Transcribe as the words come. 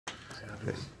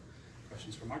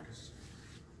Questions for Marcus?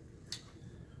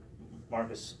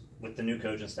 Marcus, with the new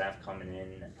coaching staff coming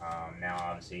in, now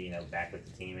obviously, back with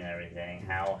the team and everything,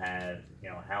 how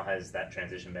has that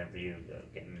transition been for you,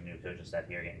 getting the new coaching staff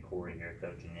here, getting Cory here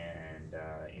coaching it, and,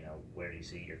 where do you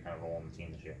see your kind of role on the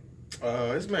team this year?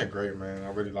 It's been great, man. I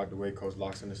really like the way Coach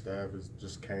Locksley and the staff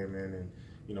just came in and,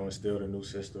 instilled a new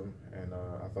system, and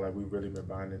I feel like we've really been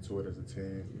buying into it as a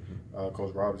team.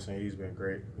 Coach Robinson, he's been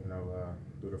great,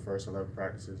 through the first 11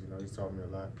 practices. He's taught me a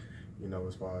lot,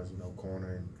 as far as,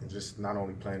 corner and just not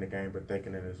only playing the game but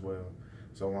thinking it as well.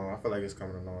 So I feel like it's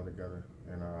coming along together,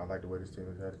 and I like the way this team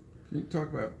is headed. Can you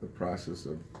talk about the process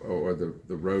or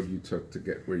the road you took to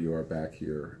get where you are back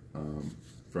here,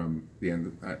 from the end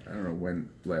of, I don't know when,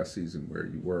 last season, where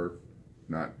you were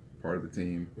not part of the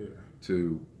team,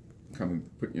 to coming,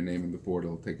 putting your name in the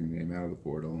portal, taking your name out of the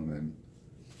portal, and then?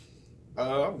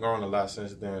 I've grown a lot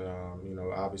since then.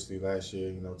 Obviously last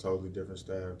year, totally different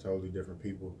staff, totally different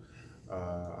people.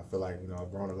 I feel like, I've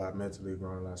grown a lot mentally,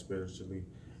 grown a lot spiritually,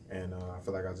 and I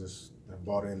feel like I just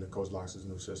bought into Coach Locksley's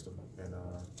new system, and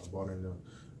I bought into,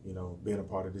 being a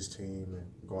part of this team and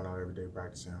going out every day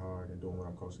practicing hard and doing what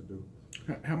I'm supposed to do.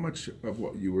 How much of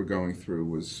what you were going through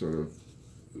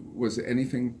was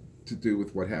anything to do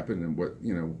with what happened and what,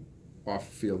 off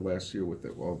field last year with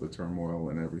all the turmoil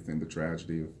and everything, the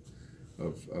tragedy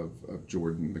of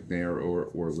Jordan McNair, or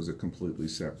was it completely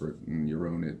separate in your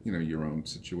own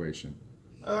situation?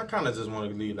 I kind of just wanted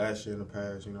to leave last year in the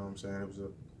past. You know what I'm saying? It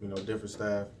was a different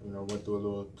staff. Went through a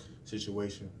little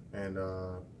situation, and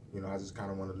I just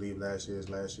kind of want to leave last year as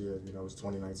last year. It was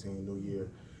 2019, new year,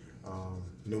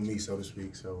 new me, so to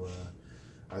speak. So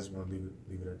I just want to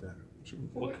leave it at that. Sure.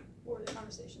 What were the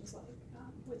conversations like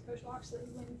with Coach Locksley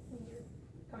when you're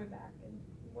coming back, and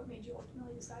what made you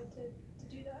ultimately decide to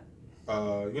do that?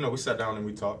 We sat down and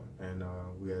we talked, and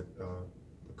we had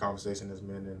a conversation as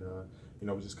men,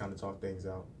 and we just kind of talked things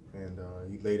out, and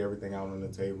he laid everything out on the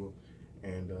table,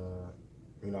 and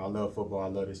I love football, I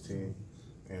love this team,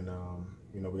 and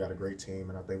we got a great team,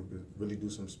 and I think we could really do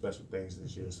some special things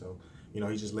this year. So he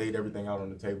just laid everything out on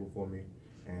the table for me,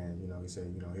 and he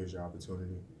said, here's your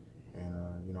opportunity,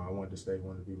 and I wanted to stay,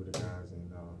 wanted to be with the guys,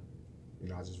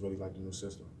 and I just really like the new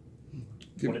system.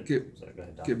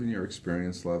 Given your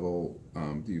experience level,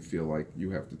 do you feel like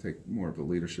you have to take more of a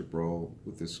leadership role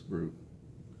with this group?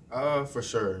 For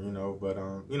sure, but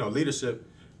leadership,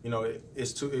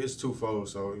 it's twofold.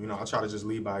 So I try to just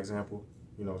lead by example.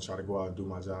 Try to go out and do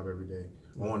my job every day,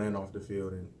 on and off the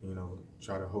field, and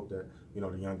try to hope that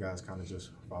the young guys kind of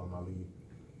just follow my lead.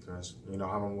 Because I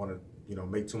don't want to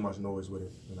make too much noise with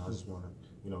it. I just want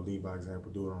to lead by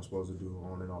example, do what I'm supposed to do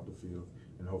on and off the field,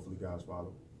 and hopefully guys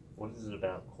follow. What is it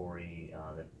about Cory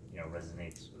that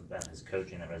resonates, about his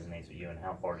coaching that resonates with you, and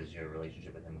how far does your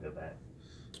relationship with him go back?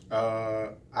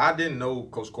 I didn't know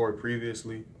Coach Cory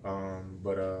previously,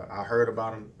 but I heard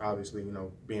about him. Obviously,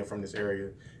 being from this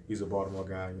area, he's a Baltimore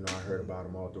guy. I heard about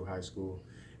him all through high school,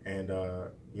 and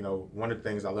one of the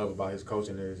things I love about his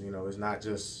coaching is it's not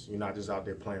just you're not just out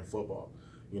there playing football.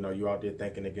 You're out there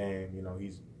thinking the game.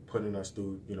 He's putting us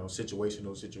through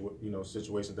situations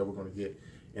that we're going to get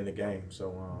in the game.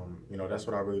 So that's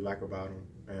what I really like about him,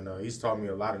 and he's taught me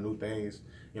a lot of new things.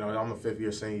 I'm a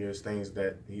fifth-year senior. There's things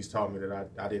that he's taught me that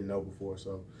I didn't know before.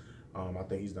 So I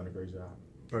think he's done a great job.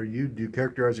 Do you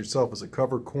characterize yourself as a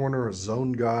cover corner, a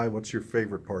zone guy? What's your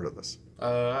favorite part of this?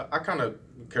 I kind of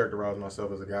characterize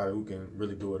myself as a guy who can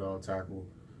really do it all, tackle,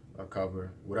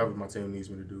 cover, whatever my team needs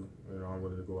me to do. I'm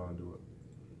willing to go out and do it.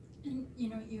 And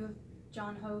you have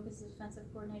John Hogue as the defensive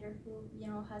coordinator, who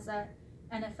has that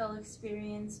NFL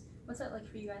experience. What's that like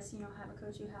for you guys to have a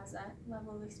coach who has that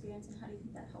level of experience, and how do you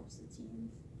think that helps the team?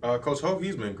 Coach Hogue,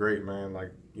 he's been great, man.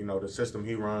 Like the system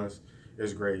he runs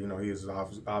is great. He was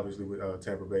obviously with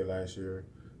Tampa Bay last year,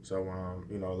 so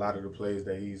a lot of the plays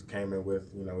that he's came in with,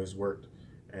 it's worked,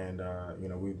 and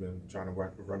we've been trying to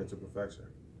run it to perfection.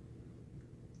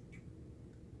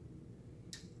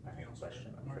 I have a question.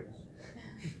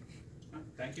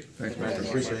 Thank you. Thanks, man.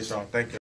 Appreciate y'all. Thank you.